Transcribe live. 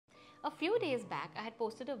A few days back, I had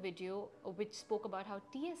posted a video which spoke about how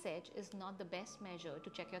TSH is not the best measure to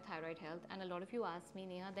check your thyroid health, and a lot of you asked me,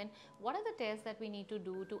 Neha, then what are the tests that we need to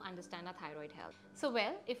do to understand our thyroid health? So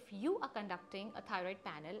well, if you are conducting a thyroid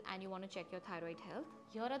panel and you want to check your thyroid health,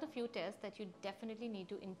 here are the few tests that you definitely need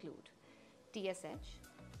to include. TSH,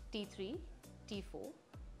 T3, T4,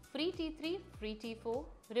 free T3, free T4,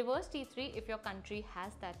 reverse T3 if your country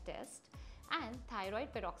has that test, and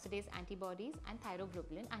thyroid peroxidase antibodies and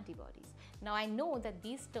thyroglobulin antibodies. Now I know that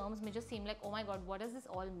these terms may just seem like, oh my god, what does this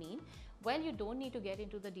all mean? Well, you don't need to get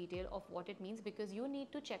into the detail of what it means, because you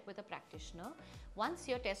need to check with a practitioner once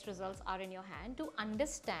your test results are in your hand to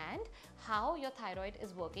understand how your thyroid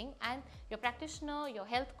is working, and your practitioner, your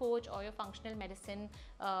health coach or your functional medicine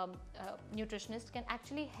nutritionist can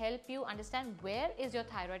actually help you understand where is your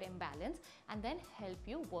thyroid imbalance and then help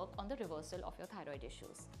you work on the reversal of your thyroid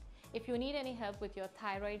issues. If you need any help with your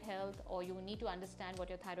thyroid health, or you need to understand what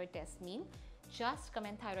your thyroid tests mean, just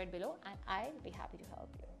comment thyroid below and I'll be happy to help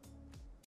you.